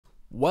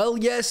Well,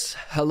 yes,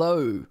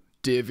 hello,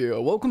 dear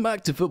viewer. Welcome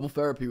back to Football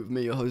Therapy with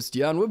me, your host,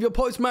 Jan, with your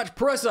post-match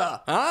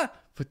presser,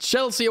 for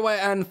Chelsea away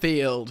at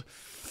Anfield.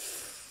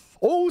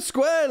 All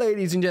square,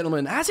 ladies and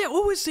gentlemen, as it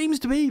always seems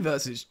to be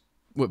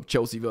with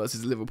Chelsea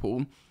versus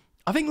Liverpool.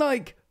 I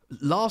think,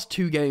 last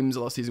two games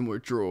last season were a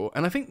draw,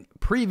 and I think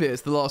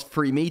the last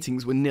three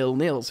meetings were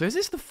 0-0. So is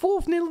this the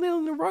fourth 0-0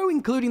 in a row,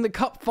 including the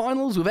cup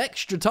finals with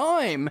extra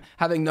time,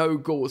 having no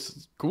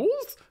goals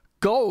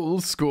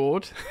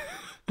scored?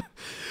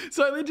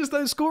 So they just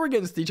don't score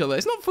against each other.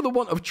 It's not for the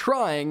want of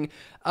trying.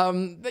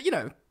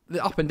 The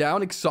up and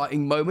down,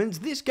 exciting moments.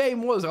 This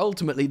game was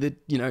ultimately the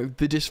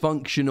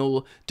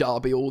dysfunctional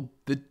derby, or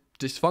the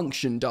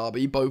dysfunction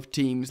derby, both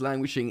teams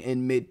languishing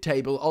in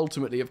mid-table.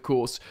 Ultimately, of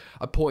course,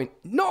 a point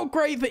not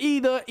great for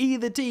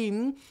either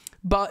team,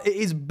 but it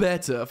is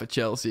better for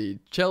Chelsea.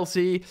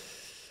 Chelsea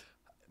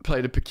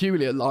played a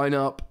peculiar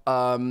lineup.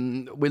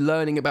 We're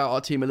learning about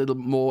our team a little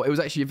bit more. It was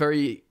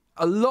actually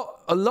a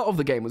lot of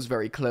the game was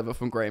very clever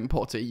from Graham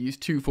Potter. He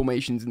used two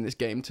formations in this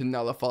game to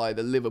nullify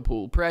the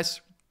Liverpool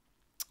press.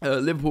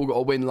 Liverpool got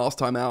a win last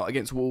time out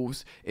against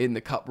Wolves in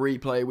the Cup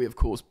replay. We, of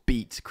course,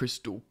 beat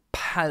Crystal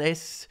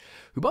Palace,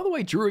 who, by the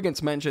way, drew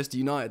against Manchester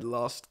United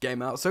last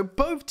game out. So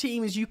both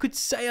teams, you could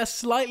say, are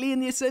slightly in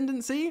the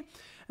ascendancy.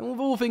 And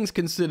with all things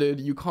considered,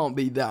 you can't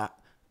be that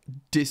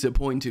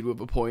disappointed with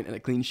a point and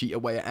a clean sheet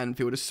away at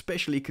Anfield,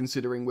 especially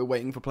considering we're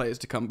waiting for players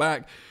to come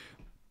back.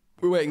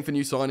 We're waiting for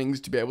new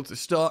signings to be able to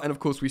start. And, of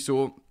course, we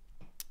saw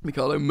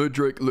Mykhailo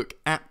Mudryk look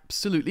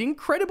absolutely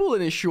incredible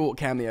in his short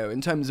cameo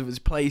in terms of his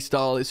play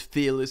style, his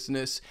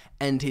fearlessness,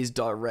 and his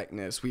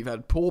directness. We've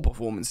had poor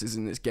performances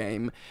in this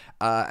game,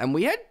 and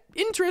we had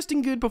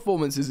interesting good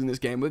performances in this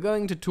game. We're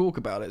going to talk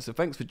about it, so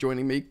thanks for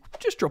joining me.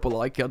 Just drop a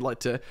like. I'd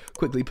like to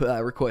quickly put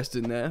that request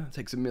in there. It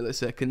takes a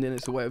millisecond, and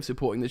it's a way of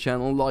supporting the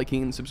channel,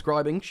 liking and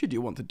subscribing, should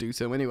you want to do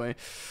so anyway.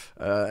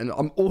 And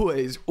I'm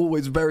always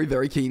very,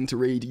 very keen to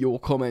read your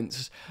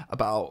comments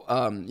about,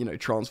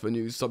 transfer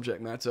news,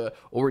 subject matter,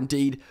 or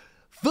indeed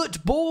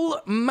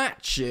football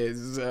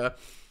matches.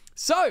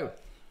 So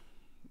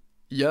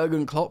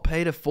Jurgen Klopp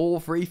played a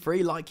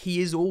 4-3-3 like he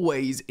is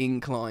always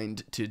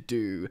inclined to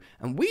do.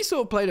 And we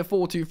sort of played a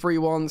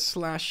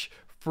 4-2-3-1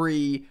 /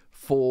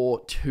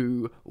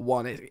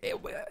 3-4-2-1.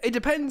 It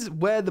depends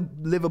where the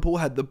Liverpool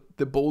had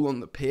the ball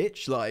on the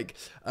pitch. A lot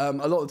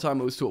of the time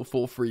it was sort of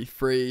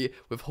 4-3-3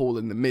 with Hall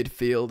in the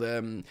midfield.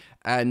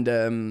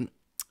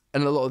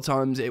 And a lot of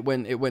times it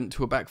went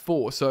to a back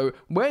four. So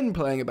when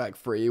playing a back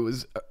three, it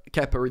was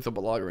Kepa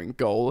Arrizabalaga in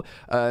goal,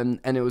 and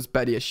it was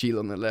Badiashile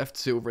on the left,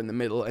 Silva in the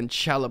middle, and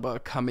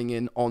Chalobah coming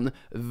in on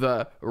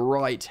the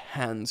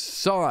right-hand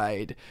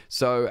side.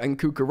 So, and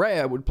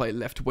Cucurella would play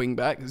left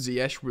wing-back,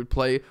 Ziyech would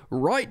play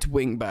right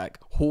wing-back,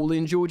 Hall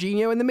and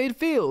Jorginho in the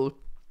midfield,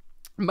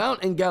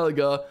 Mount and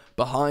Gallagher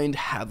behind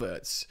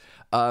Havertz.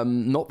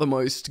 Not the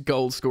most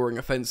goal-scoring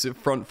offensive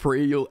front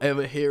three you'll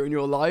ever hear in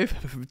your life.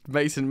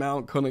 Mason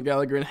Mount, Conor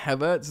Gallagher, and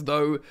Havertz,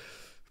 though,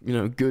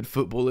 good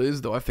footballers,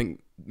 though I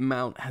think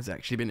Mount has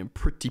actually been in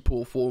pretty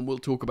poor form. We'll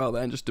talk about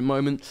that in just a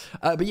moment.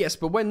 But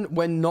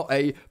when not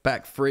a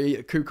back three,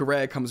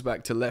 Cucurella comes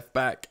back to left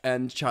back,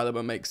 and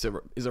Chalobah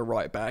is a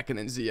right back, and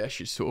then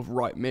Ziyech is sort of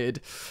right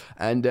mid,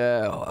 and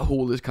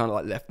Hall is kind of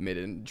like left mid,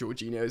 and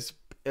Jorginho's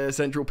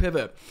central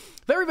pivot.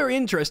 Very, very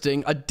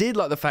interesting. I did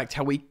like the fact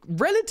how we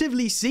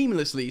relatively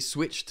seamlessly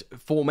switched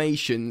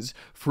formations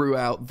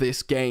throughout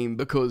this game,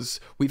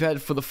 because we've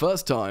had, for the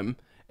first time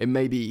in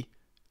maybe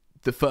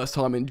the first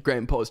time in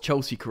Graham Potter's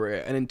Chelsea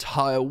career, an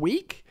entire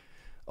week,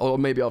 or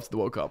maybe after the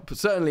World Cup, but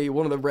certainly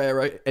one of the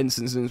rare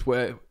instances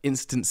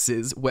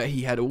where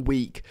he had a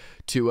week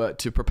to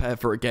prepare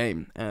for a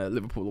game.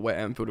 Liverpool away at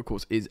Anfield, of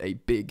course, is a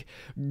big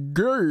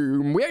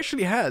game. We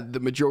actually had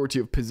the majority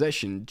of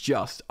possession,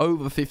 just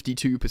over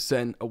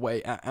 52%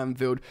 away at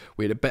Anfield.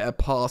 We had a better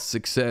pass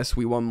success.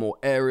 We won more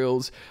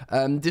aerials.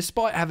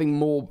 Despite having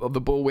more of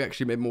the ball, we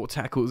actually made more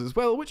tackles as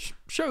well, which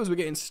shows we're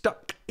getting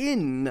stuck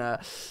in.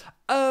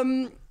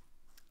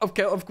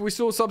 Okay, we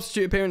saw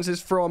substitute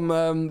appearances from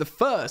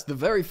the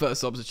very first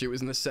substitute was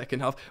in the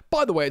second half.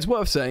 By the way, it's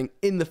worth saying,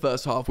 in the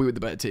first half, we were the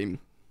better team.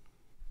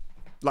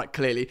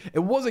 Clearly. It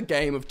was a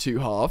game of two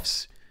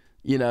halves.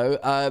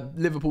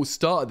 Liverpool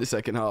started the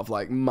second half,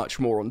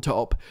 much more on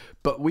top.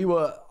 But we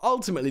were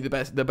ultimately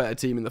the better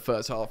team in the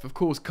first half. Of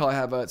course, Kai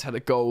Havertz had a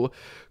goal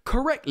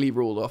correctly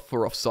ruled off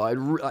for offside,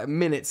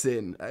 minutes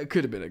in. It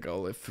could have been a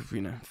goal if,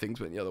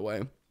 things went the other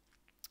way.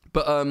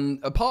 But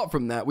apart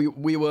from that,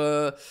 we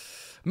were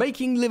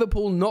making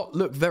Liverpool not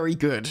look very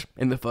good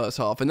in the first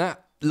half. And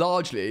that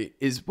largely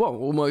is,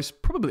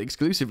 almost probably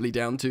exclusively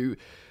down to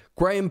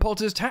Graham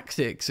Potter's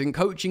tactics and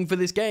coaching for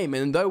this game.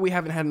 And though we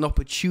haven't had an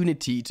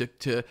opportunity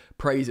to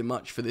praise him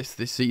much for this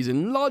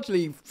season,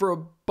 largely for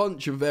a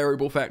bunch of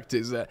variable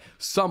factors that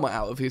some are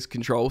out of his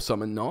control,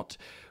 some are not.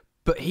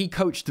 But he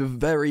coached a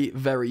very,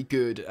 very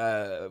good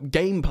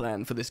game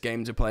plan for this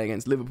game to play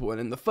against Liverpool.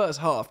 And in the first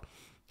half,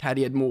 Had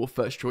he had more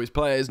first-choice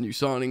players, new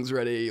signings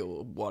ready,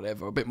 or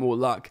whatever, a bit more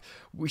luck,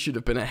 we should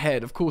have been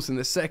ahead. Of course, in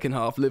the second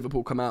half,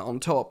 Liverpool come out on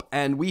top,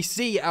 and we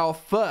see our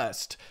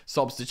first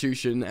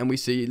substitution, and we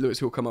see Lewis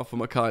Hall come off for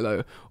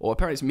Mykhailo, or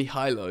apparently it's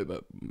Mykhailo,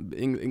 but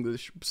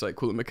English say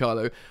call it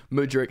Mykhailo.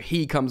 Mudryk,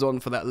 he comes on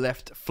for that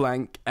left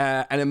flank,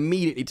 and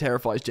immediately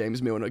terrifies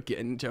James Milner,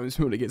 James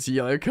Milner gets a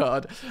yellow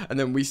card, and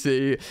then we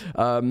see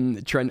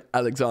Trent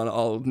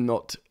Alexander-Arnold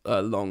not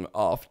long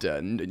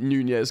after.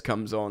 Nunez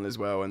comes on as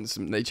well, and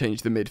they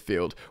change the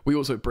midfield. We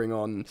also bring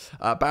on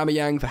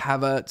Aubameyang for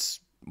Havertz,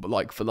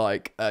 like for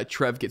like.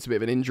 Trev gets a bit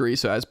of an injury,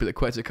 so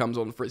Azpilicueta comes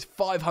on for his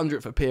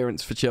 500th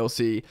appearance for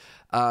Chelsea.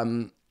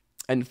 And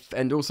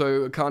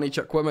also Carney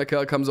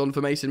Chukwuemeka comes on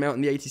for Mason Mount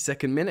in the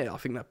 82nd minute. I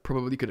think that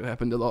probably could have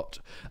happened a lot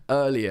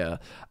earlier.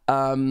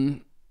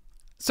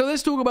 So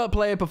let's talk about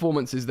player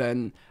performances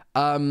then.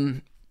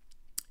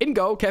 In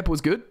goal, Kepa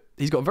was good.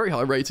 He's got a very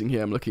high rating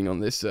here. I'm looking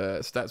on this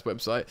stats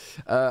website.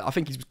 I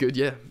think he's good.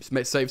 Yeah,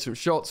 saved some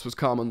shots. Was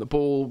calm on the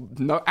ball.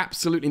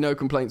 Absolutely no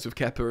complaints with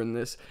Kepa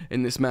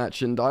in this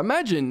match. And I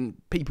imagine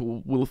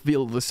people will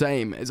feel the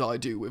same as I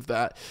do with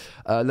that.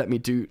 Let me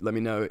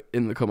know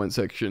in the comment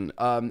section.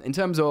 In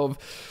terms of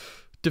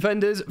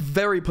defenders,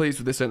 very pleased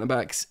with the centre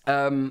backs.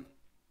 Benoit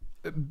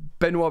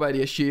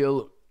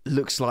Badiashile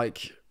looks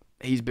like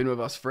he's been with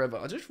us forever.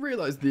 I just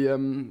realised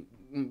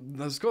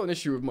there's got an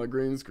issue with my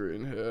green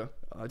screen here.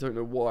 I don't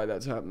know why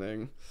that's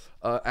happening.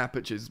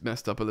 Aperture's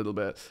messed up a little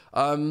bit.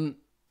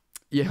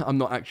 Yeah, I'm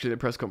not actually in a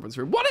press conference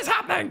room. What is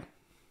happening?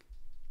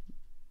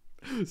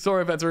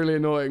 Sorry if that's really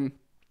annoying.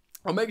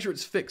 I'll make sure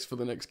it's fixed for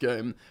the next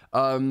game.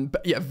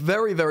 But yeah,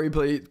 very, very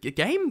pleased.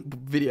 Game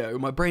video,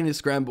 my brain is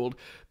scrambled.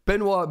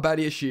 Benoit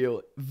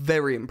Badiashile,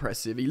 very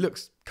impressive. He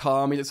looks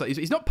calm. He looks like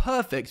he's not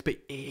perfect, but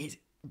he's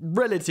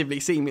relatively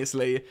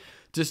seamlessly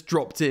just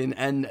dropped in.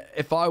 And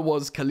if I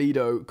was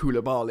Kalidou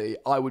Koulibaly,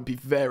 I would be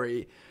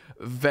very,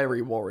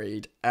 very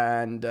worried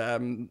and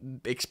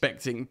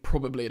expecting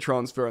probably a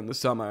transfer in the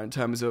summer in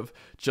terms of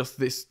just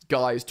this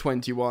guy's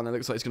 21 and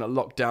looks like he's going to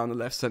lock down the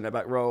left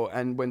centre-back role.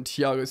 And when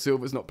Thiago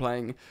Silva's not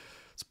playing,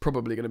 it's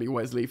probably going to be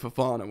Wesley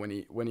Fofana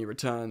when he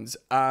returns.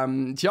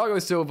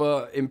 Thiago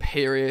Silva,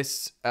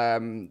 imperious,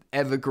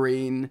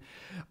 evergreen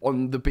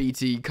on the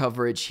BT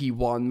coverage. He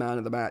won man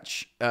of the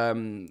match.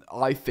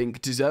 I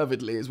think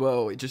deservedly as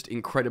well. Just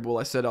incredible.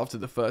 I said after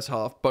the first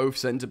half, both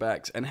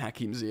centre-backs and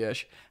Hakim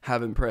Ziyech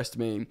have impressed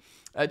me.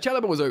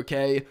 Chalobah was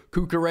okay.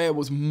 Cucurella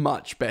was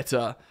much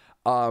better.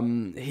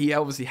 He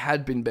obviously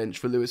had been benched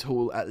for Lewis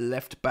Hall at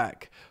left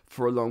back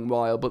for a long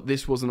while, but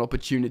this was an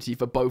opportunity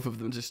for both of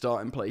them to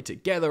start and play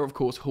together. Of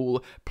course,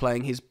 Hall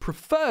playing his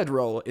preferred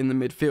role in the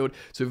midfield.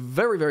 So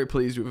very, very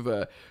pleased with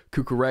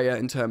Cucurella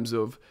in terms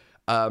of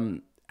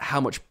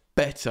how much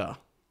better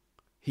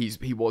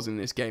he was in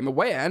this game.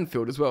 Away at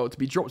Anfield as well, to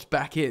be dropped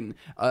back in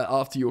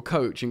after your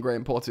coach and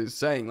Graham Potter's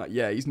saying, like,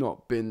 yeah, he's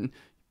not been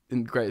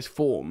in the greatest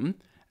form,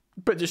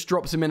 but just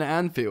drops him in at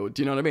Anfield.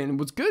 Do you know what I mean? It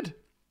was good.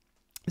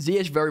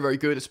 Ziyech, very, very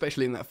good,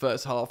 especially in that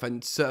first half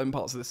and certain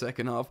parts of the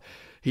second half.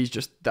 He's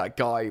just that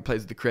guy who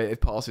plays the creative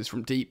passes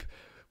from deep.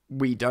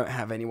 We don't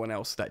have anyone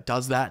else that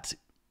does that.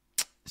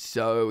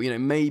 So,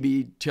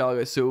 maybe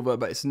Thiago Silva,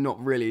 but it's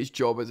not really his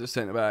job as a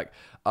centre-back.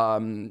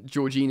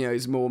 Jorginho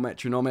is more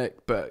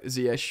metronomic, but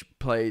Ziyech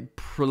played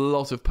a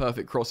lot of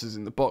perfect crosses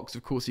in the box.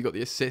 Of course, he got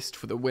the assist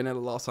for the winner the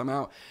last time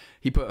out.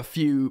 He put a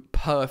few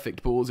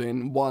perfect balls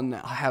in. One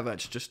that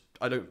Havertz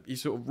he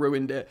sort of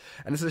ruined it.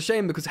 And it's a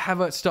shame because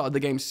Havertz started the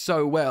game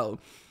so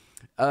well.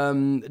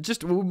 We'll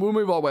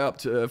move our way up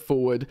to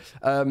forward.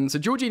 So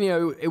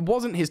Jorginho, it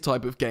wasn't his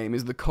type of game,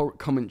 is the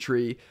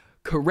commentary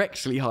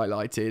correctly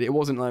highlighted. It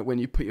wasn't like when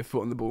you put your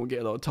foot on the ball and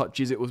get a lot of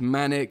touches. It was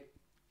manic.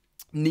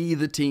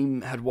 Neither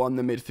team had won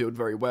the midfield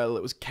very well.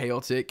 It was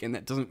chaotic, and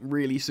that doesn't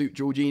really suit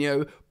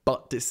Jorginho.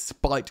 But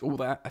despite all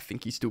that, I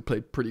think he still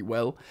played pretty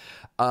well.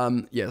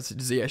 Yes,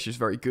 Ziyech is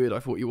very good. I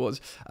thought he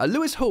was.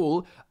 Lewis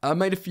Hall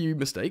made a few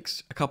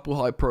mistakes, a couple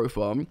high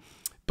profile.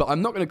 But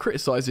I'm not going to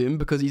criticise him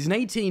because he's an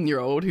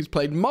 18-year-old who's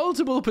played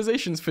multiple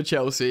positions for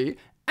Chelsea.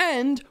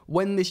 And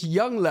when this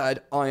young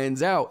lad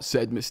irons out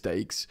said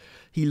mistakes,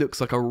 he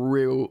looks like a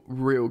real,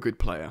 real good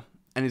player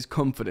and is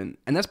confident.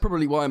 And that's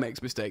probably why he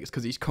makes mistakes,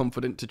 because he's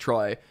confident to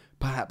try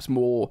perhaps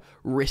more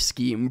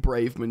risky and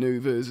brave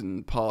manoeuvres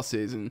and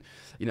passes. And,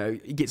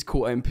 he gets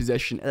caught in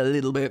possession a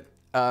little bit.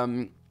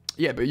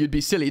 Yeah, but you'd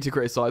be silly to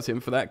criticise him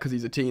for that because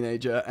he's a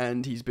teenager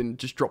and he's been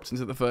just dropped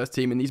into the first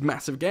team in these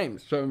massive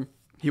games. So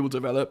he will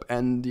develop,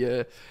 and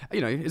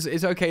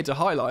it's okay to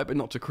highlight, but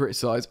not to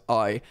criticise,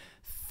 I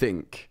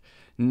think.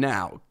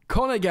 Now,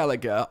 Conor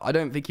Gallagher, I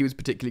don't think he was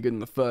particularly good in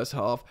the first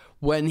half.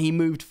 When he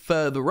moved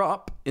further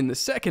up in the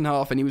second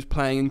half and he was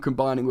playing and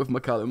combining with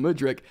Mykhailo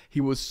Mudryk,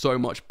 he was so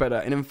much better.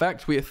 And in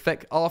fact,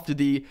 after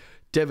the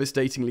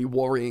devastatingly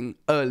worrying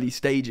early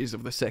stages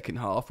of the second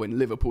half when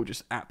Liverpool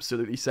just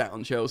absolutely sat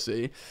on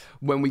Chelsea,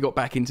 when we got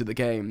back into the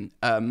game,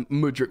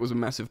 Mudryk was a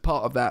massive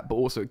part of that, but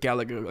also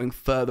Gallagher going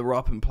further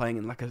up and playing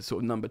in like a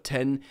sort of number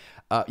 10,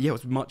 it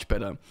was much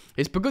better.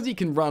 It's because he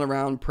can run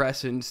around,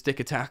 press and stick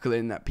a tackle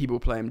in that people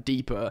play him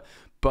deeper,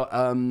 but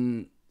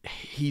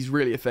he's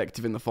really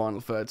effective in the final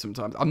third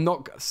sometimes. I'm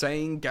not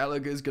saying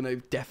Gallagher's going to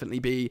definitely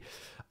be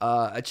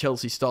a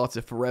Chelsea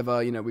starter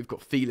forever. You know, we've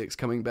got Felix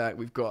coming back.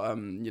 We've got,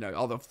 you know,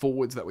 other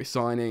forwards that we're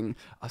signing.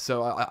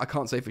 So I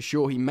can't say for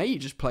sure. He may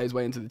just play his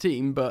way into the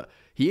team, but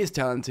he is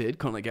talented,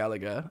 Conor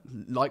Gallagher.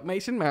 Like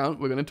Mason Mount,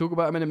 we're going to talk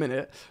about him in a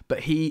minute.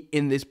 But he,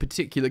 in this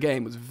particular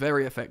game, was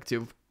very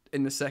effective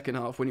in the second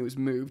half when he was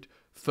moved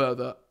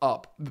further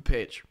up the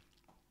pitch.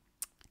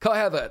 Kai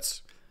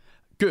Havertz,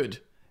 good.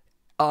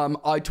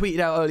 I tweeted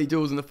out early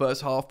doors in the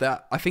first half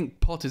that I think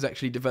Potter's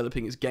actually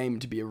developing his game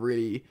to be a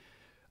really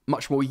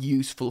much more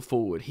useful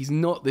forward. He's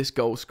not this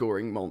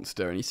goal-scoring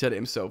monster, and he said it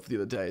himself the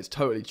other day. It's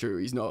totally true.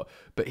 He's not,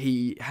 but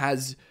he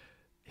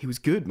was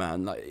good,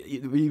 man. Like,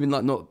 even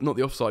like not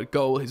the offside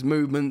goal, his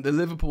movement. The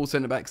Liverpool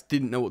centre-backs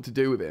didn't know what to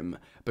do with him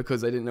because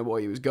they didn't know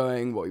where he was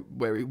going,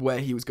 where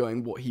he was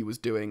going, what he was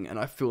doing, and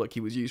I feel like he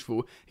was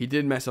useful. He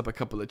did mess up a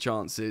couple of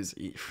chances.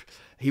 He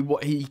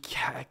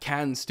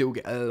can still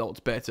get a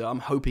lot better. I'm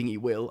hoping he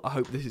will. I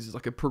hope this is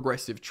like a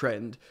progressive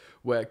trend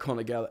where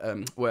Kai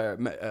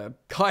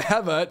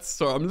Havertz.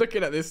 Sorry, I'm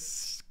looking at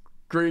this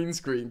green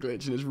screen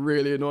glitch and it's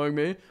really annoying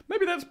me.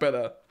 Maybe that's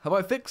better. Have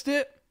I fixed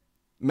it?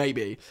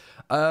 Maybe.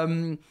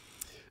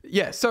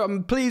 Yeah, so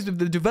I'm pleased with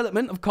the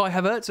development of Kai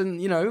Havertz,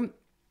 and, you know,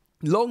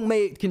 long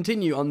may it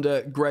continue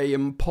under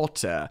Graham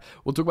Potter.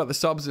 We'll talk about the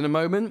subs in a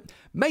moment.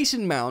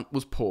 Mason Mount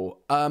was poor.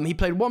 He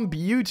played one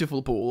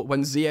beautiful ball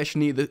when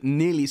Ziyech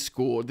nearly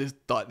scored this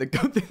like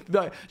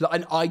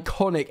an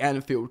iconic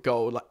Anfield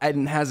goal, like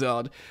Eden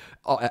Hazard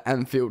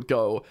Anfield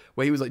goal,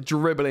 where he was like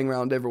dribbling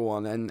around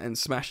everyone and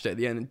smashed it at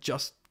the end and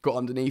just got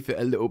underneath it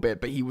a little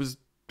bit, but it was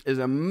an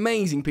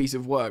amazing piece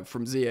of work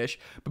from Ziyech.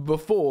 But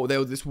before, there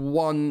was this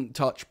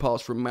one-touch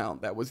pass from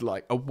Mount that was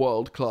like a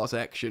world-class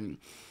action.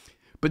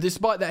 But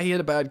despite that, he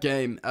had a bad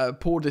game.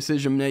 Poor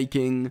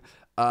decision-making.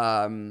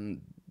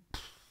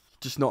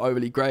 Just not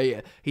overly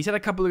great. He's had a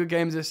couple of good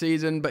games this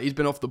season, but he's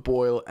been off the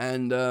boil.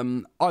 And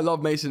I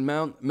love Mason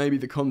Mount. Maybe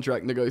the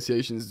contract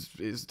negotiations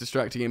is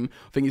distracting him.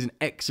 I think he's an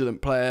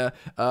excellent player.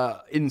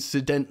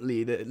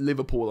 Incidentally,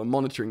 Liverpool are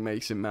monitoring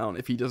Mason Mount.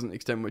 If he doesn't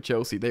extend with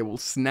Chelsea, they will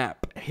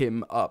snap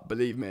him up,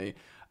 believe me.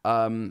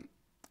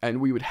 And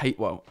we would hate,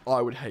 well,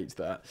 I would hate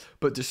that.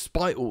 But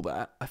despite all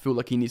that, I feel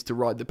like he needs to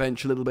ride the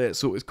bench a little bit,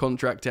 sort his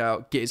contract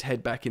out, get his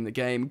head back in the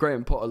game.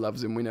 Graham Potter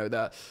loves him, we know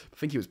that. I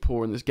think he was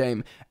poor in this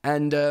game.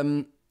 And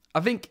I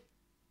think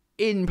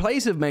in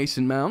place of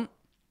Mason Mount,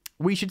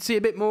 we should see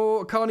a bit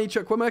more Carney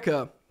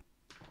Chukwuemeka,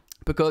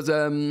 because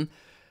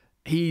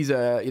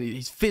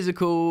he's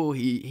physical.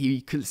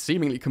 He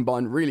seemingly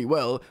combined really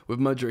well with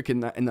Mudryk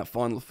in that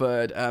final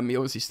third. He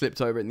obviously slipped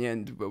over in the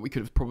end, but we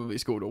could have probably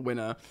scored a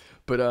winner.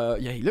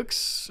 But yeah, he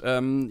looks,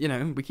 you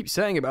know, we keep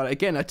saying about it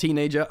again. A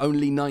teenager,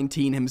 only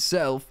 19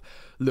 himself,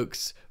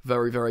 looks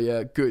very,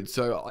 very good.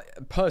 So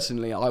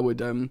personally, I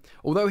would,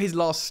 although his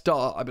last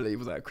start, I believe,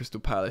 was at Crystal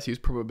Palace, he was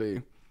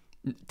probably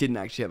didn't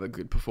actually have a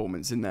good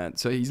performance in that.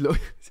 So he's one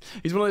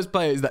of those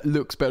players that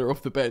looks better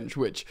off the bench,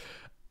 which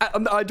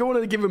I don't want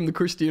to give him the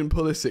Christian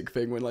Pulisic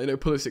thing when, like, you know,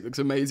 Pulisic looks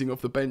amazing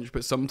off the bench,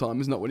 but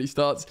sometimes not when he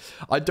starts.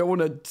 I don't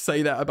want to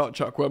say that about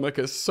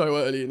Chukwuemeka so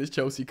early in his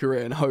Chelsea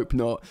career, and hope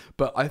not.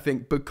 But I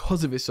think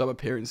because of his sub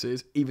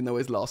appearances, even though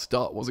his last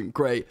start wasn't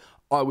great,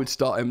 I would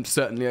start him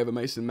certainly over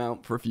Mason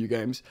Mount for a few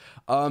games.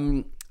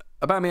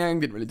 Aubameyang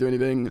didn't really do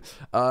anything.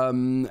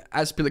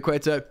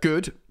 Azpilicueta,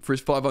 good for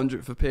his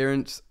 500th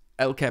appearance.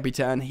 El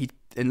Capitan,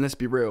 and let's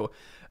be real,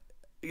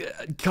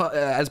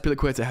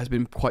 Azpilicueta has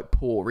been quite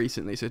poor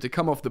recently, so to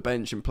come off the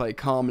bench and play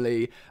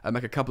calmly,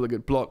 make a couple of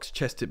good blocks,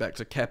 chest it back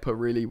to Kepa,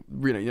 really,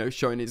 you know,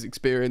 showing his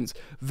experience,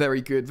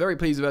 very good, very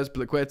pleased with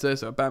Azpilicueta.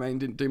 So Aubameyang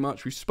didn't do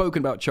much. We've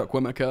spoken about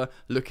Chukwuemeka,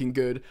 looking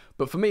good,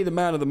 but for me, the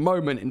man of the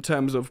moment in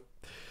terms of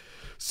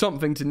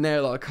something to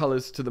nail our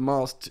colours to the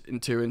mast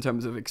into in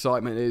terms of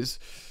excitement is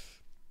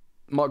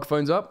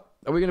microphones up.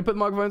 Are we going to put the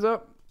microphones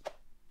up?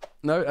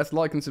 No, that's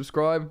like and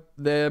subscribe.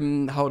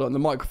 Then hold on, the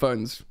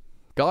microphones.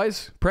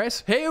 Guys,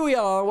 press. Here we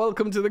are.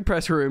 Welcome to the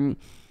press room.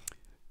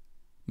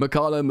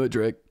 Mykhailo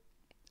Mudryk,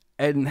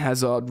 Eden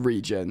Hazard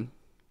regen.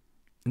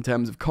 In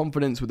terms of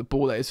confidence with the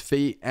ball at his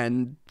feet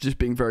and just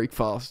being very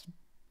fast.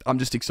 I'm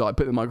just excited.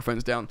 Put the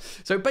microphones down.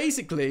 So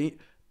basically,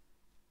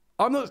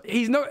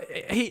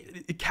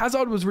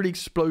 Hazard was really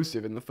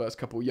explosive in the first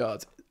couple of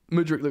yards.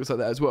 Mudryk looks like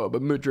that as well,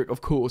 but Mudryk,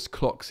 of course,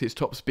 clocks his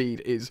top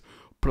speed is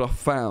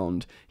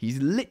profound. He's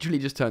literally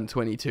just turned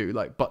 22,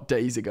 like, but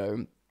days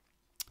ago.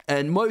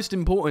 And most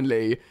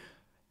importantly,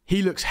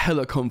 he looks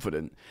hella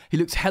confident. He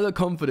looks hella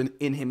confident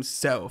in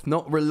himself,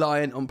 not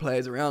reliant on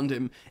players around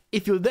him.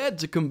 If you're there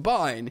to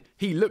combine,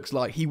 he looks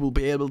like he will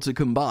be able to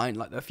combine,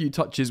 like a few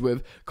touches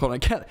with Conor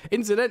Gallagher.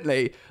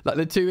 Incidentally, like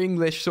the two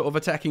English sort of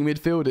attacking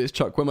midfielders,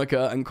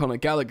 Chukwuemeka and Conor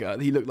Gallagher,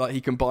 he looked like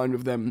he combined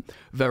with them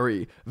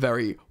very,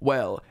 very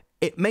well.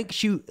 It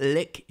makes you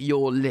lick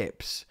your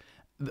lips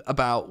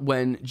about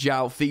when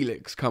Joao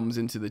Felix comes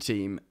into the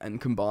team and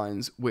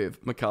combines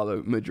with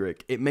Mykhailo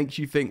Mudryk. It makes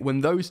you think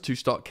when those two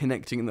start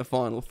connecting in the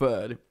final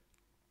third,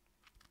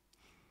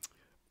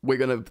 we're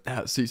going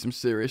to see some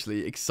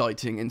seriously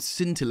exciting and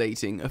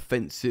scintillating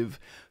offensive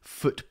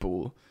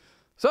football.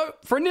 So,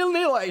 for a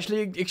 0-0, I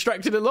actually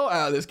extracted a lot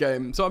out of this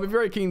game. So, I'll be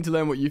very keen to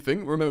learn what you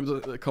think.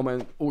 Remember to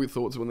comment all your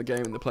thoughts on the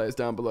game and the players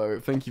down below.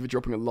 Thank you for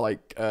dropping a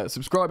like.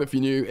 Subscribe if you're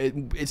new.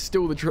 It's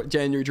still the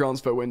January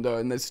transfer window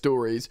and there's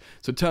stories.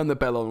 So, turn the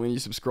bell on when you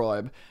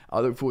subscribe. I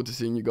look forward to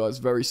seeing you guys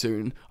very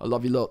soon. I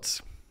love you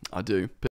lots. I do.